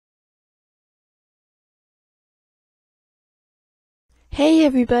Hey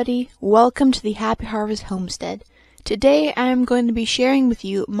everybody, welcome to the Happy Harvest Homestead. Today I am going to be sharing with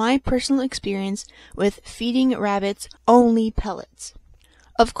you my personal experience with feeding rabbits only pellets.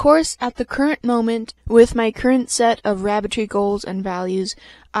 Of course, at the current moment, with my current set of rabbitry goals and values,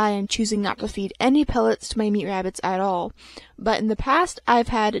 I am choosing not to feed any pellets to my meat rabbits at all. But in the past, I've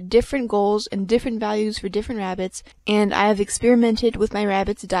had different goals and different values for different rabbits, and I have experimented with my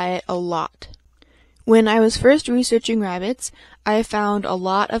rabbits' diet a lot. When I was first researching rabbits, I found a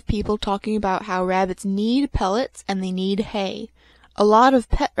lot of people talking about how rabbits need pellets and they need hay. A lot of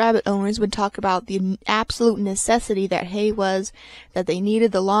pet rabbit owners would talk about the absolute necessity that hay was, that they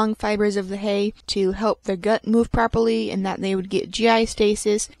needed the long fibers of the hay to help their gut move properly, and that they would get GI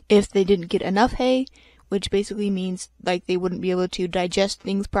stasis if they didn't get enough hay, which basically means like they wouldn't be able to digest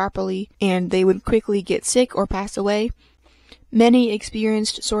things properly and they would quickly get sick or pass away. Many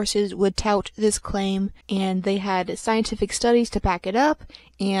experienced sources would tout this claim, and they had scientific studies to back it up,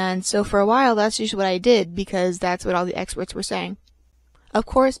 and so for a while that's just what I did, because that's what all the experts were saying. Of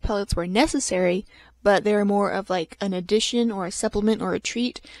course, pellets were necessary, but they were more of like an addition or a supplement or a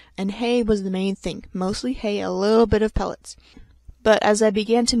treat, and hay was the main thing. Mostly hay, a little bit of pellets. But as I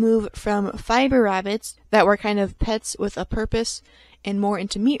began to move from fiber rabbits that were kind of pets with a purpose, and more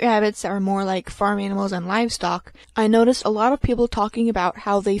into meat rabbits that were more like farm animals and livestock, I noticed a lot of people talking about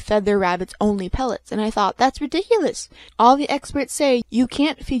how they fed their rabbits only pellets, and I thought, that's ridiculous. All the experts say you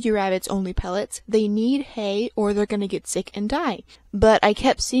can't feed your rabbits only pellets. They need hay or they're gonna get sick and die. But I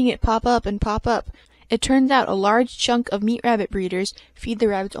kept seeing it pop up and pop up. It turns out a large chunk of meat rabbit breeders feed their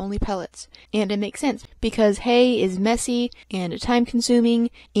rabbits only pellets. And it makes sense, because hay is messy and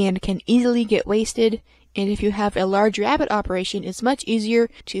time-consuming and can easily get wasted. And if you have a large rabbit operation, it's much easier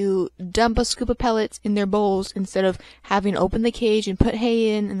to dump a scoop of pellets in their bowls instead of having to open the cage and put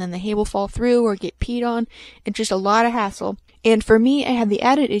hay in, and then the hay will fall through or get peed on. It's just a lot of hassle. And for me, I had the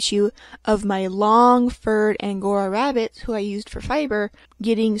added issue of my long-furred Angora rabbits, who I used for fiber,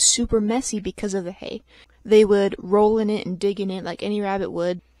 getting super messy because of the hay. They would roll in it and dig in it like any rabbit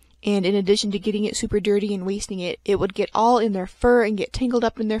would. And in addition to getting it super dirty and wasting it, it would get all in their fur and get tangled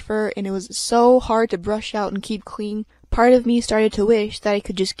up in their fur, and it was so hard to brush out and keep clean. Part of me started to wish that I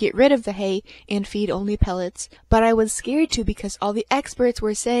could just get rid of the hay and feed only pellets, but I was scared to because all the experts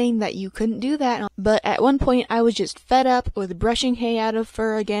were saying that you couldn't do that. But at one point I was just fed up with brushing hay out of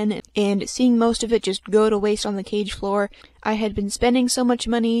fur again and seeing most of it just go to waste on the cage floor. I had been spending so much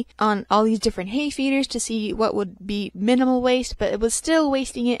money on all these different hay feeders to see what would be minimal waste, but it was still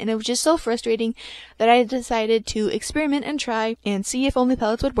wasting it, and it was just so frustrating that I decided to experiment and try and see if only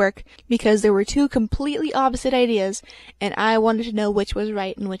pellets would work, because there were two completely opposite ideas, and I wanted to know which was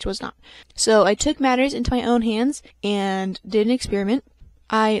right and which was not. So I took matters into my own hands and did an experiment.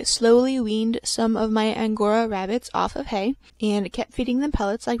 I slowly weaned some of my Angora rabbits off of hay and kept feeding them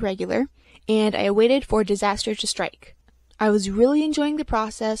pellets like regular, and I waited for disaster to strike. I was really enjoying the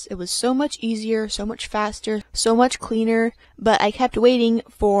process. It was so much easier, so much faster, so much cleaner, but I kept waiting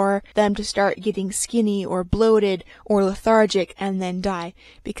for them to start getting skinny or bloated or lethargic and then die,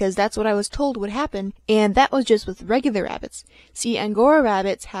 because that's what I was told would happen, and that was just with regular rabbits. See, Angora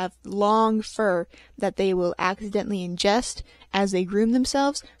rabbits have long fur that they will accidentally ingest as they groom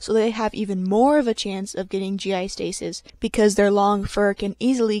themselves, so they have even more of a chance of getting GI stasis because their long fur can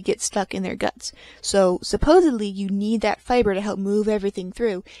easily get stuck in their guts. So supposedly you need that fiber to help move everything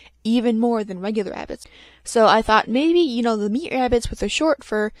through, even more than regular rabbits. So I thought maybe, the meat rabbits with their short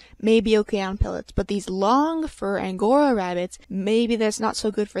fur may be okay on pellets, but these long fur Angora rabbits, maybe that's not so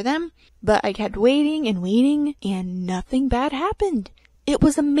good for them. But I kept waiting and waiting, and nothing bad happened. It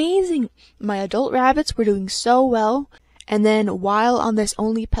was amazing. My adult rabbits were doing so well. And then, while on this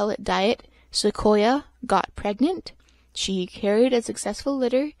only pellet diet, Sequoia got pregnant. She carried a successful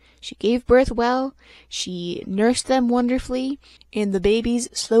litter. She gave birth well. She nursed them wonderfully. And the babies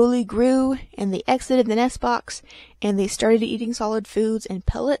slowly grew, and they exited the nest box, and they started eating solid foods, and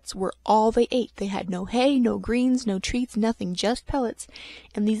pellets were all they ate. They had no hay, no greens, no treats, nothing, just pellets.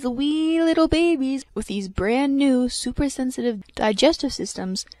 And these wee little babies with these brand new, super sensitive digestive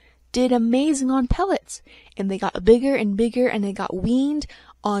systems did amazing on pellets, and they got bigger and bigger, and they got weaned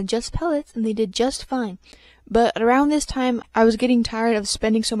on just pellets, and they did just fine. But around this time, I was getting tired of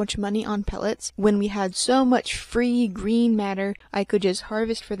spending so much money on pellets when we had so much free green matter I could just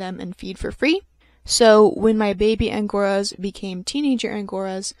harvest for them and feed for free. So when my baby Angoras became teenager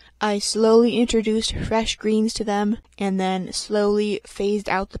Angoras, I slowly introduced fresh greens to them and then slowly phased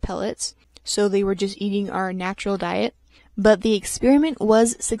out the pellets, so they were just eating our natural diet. But the experiment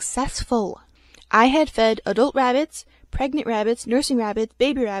was successful. I had fed adult rabbits, pregnant rabbits, nursing rabbits,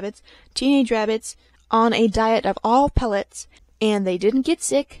 baby rabbits, teenage rabbits on a diet of all pellets, and they didn't get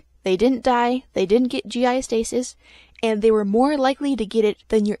sick, they didn't die, they didn't get GI stasis, and they were more likely to get it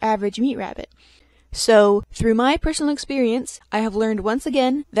than your average meat rabbit. So, through my personal experience, I have learned once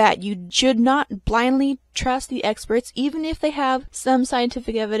again that you should not blindly trust the experts, even if they have some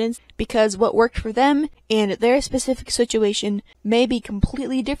scientific evidence, because what worked for them and their specific situation may be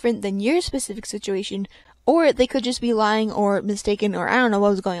completely different than your specific situation, or they could just be lying or mistaken, or I don't know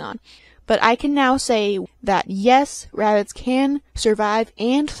what was going on. But I can now say that yes, rabbits can survive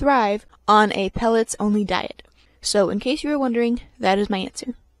and thrive on a pellets-only diet. So, in case you were wondering, that is my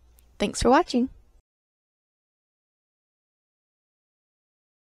answer. Thanks for watching.